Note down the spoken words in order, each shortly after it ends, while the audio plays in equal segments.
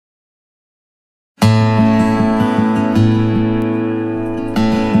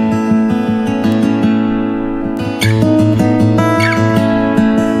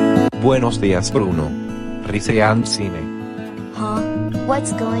Buenos días, Bruno. Risa and cine. Huh?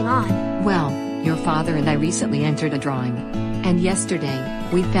 What's going on? Well, your father and I recently entered a drawing. And yesterday,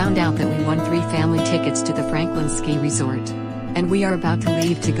 we found out that we won 3 family tickets to the Franklin Ski Resort. And we are about to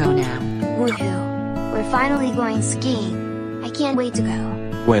leave to go now. Woohoo! We're finally going skiing. I can't wait to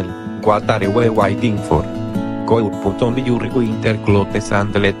go. Well, what are we waiting for? Go put on your winter clothes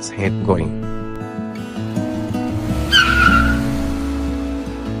and let's get going.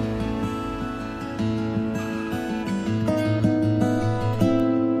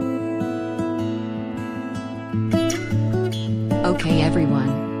 Okay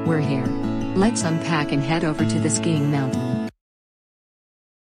everyone, we're here. Let's unpack and head over to the skiing mountain.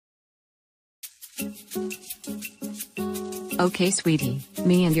 Okay sweetie,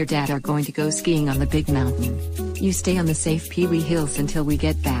 me and your dad are going to go skiing on the big mountain. You stay on the safe Pee Wee Hills until we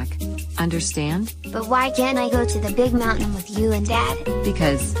get back. Understand? But why can't I go to the big mountain with you and Dad?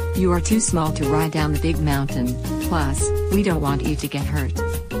 Because, you are too small to ride down the big mountain, plus, we don't want you to get hurt.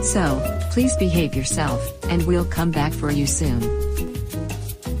 So, please behave yourself, and we'll come back for you soon.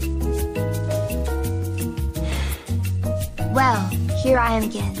 Well, here I am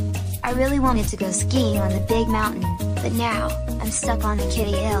again. I really wanted to go skiing on the big mountain, but now, I'm stuck on the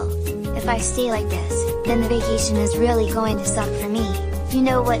kiddie hill. If I stay like this, then the vacation is really going to suck for me. You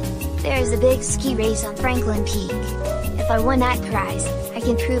know what? There's a big ski race on Franklin Peak. If I win that prize, I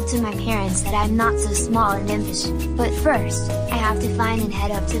can prove to my parents that I'm not so small and impish. But first, I have to find and head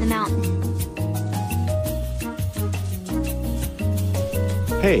up to the mountain.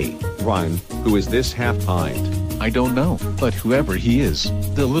 Hey, Ryan, who is this half-pint? I don't know, but whoever he is,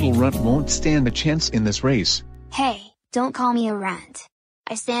 the little runt won't stand a chance in this race. Hey, don't call me a runt.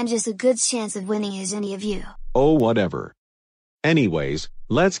 I stand just a good chance of winning as any of you. Oh whatever. Anyways,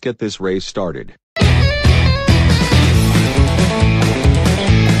 let's get this race started.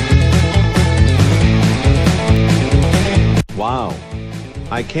 Wow.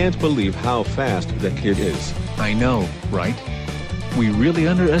 I can't believe how fast that kid is. I know, right? We really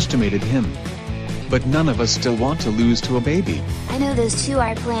underestimated him. But none of us still want to lose to a baby. I know those two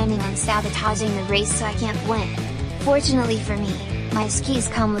are planning on sabotaging the race so I can't win. Fortunately for me, my skis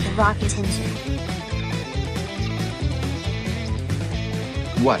come with a rocket engine.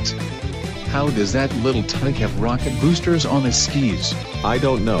 What? How does that little tyke have rocket boosters on his skis? I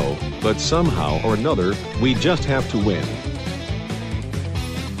don't know, but somehow or another, we just have to win.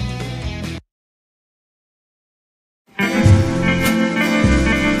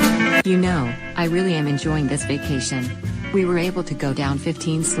 You know, I really am enjoying this vacation. We were able to go down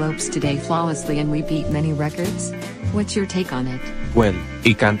 15 slopes today flawlessly and we beat many records. What's your take on it? Well,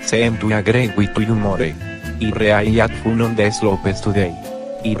 I can't seem to agree with you more. I really had fun on the slopes today.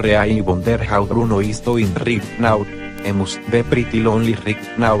 I really wonder how Bruno is doing right now. He must be pretty lonely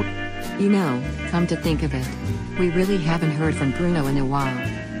right now. You know, come to think of it, we really haven't heard from Bruno in a while.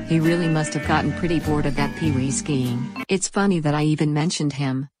 He really must have gotten pretty bored of that Pee Wee skiing. It's funny that I even mentioned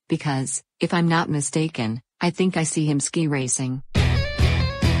him, because, if I'm not mistaken, I think I see him ski racing.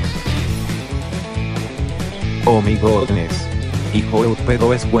 Oh my goodness. I hope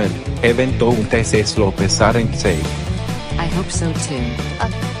Pedro is well, even though these slopes aren't safe. I hope so too.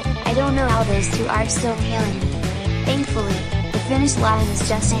 I don't know how those two are still tailing me. Thankfully, the finish line is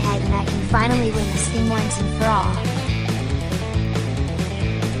just ahead and I can finally win this thing once and for all.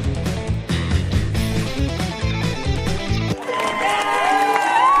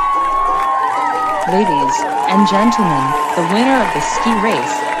 Ladies and gentlemen, the winner of the ski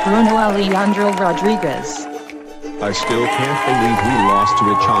race, Bruno Alejandro Rodriguez. I still can't believe we lost to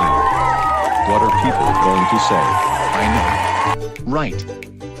a child. What are people going to say? I know. Right.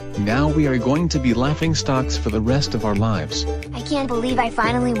 Now we are going to be laughingstocks for the rest of our lives. I can't believe I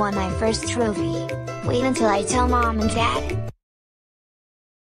finally won my first trophy. Wait until I tell Mom and Dad.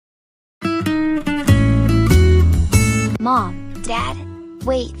 Mom, Dad,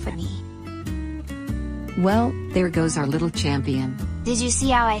 wait for me. Well, there goes our little champion. Did you see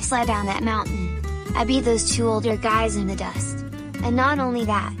how I slid down that mountain? I beat those 2 older guys in the dust. And not only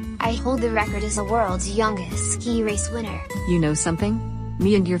that, I hold the record as the world's youngest ski race winner. You know something?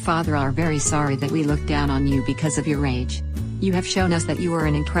 Me and your father are very sorry that we looked down on you because of your age. You have shown us that you are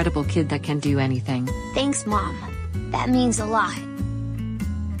an incredible kid that can do anything. Thanks Mom. That means a lot.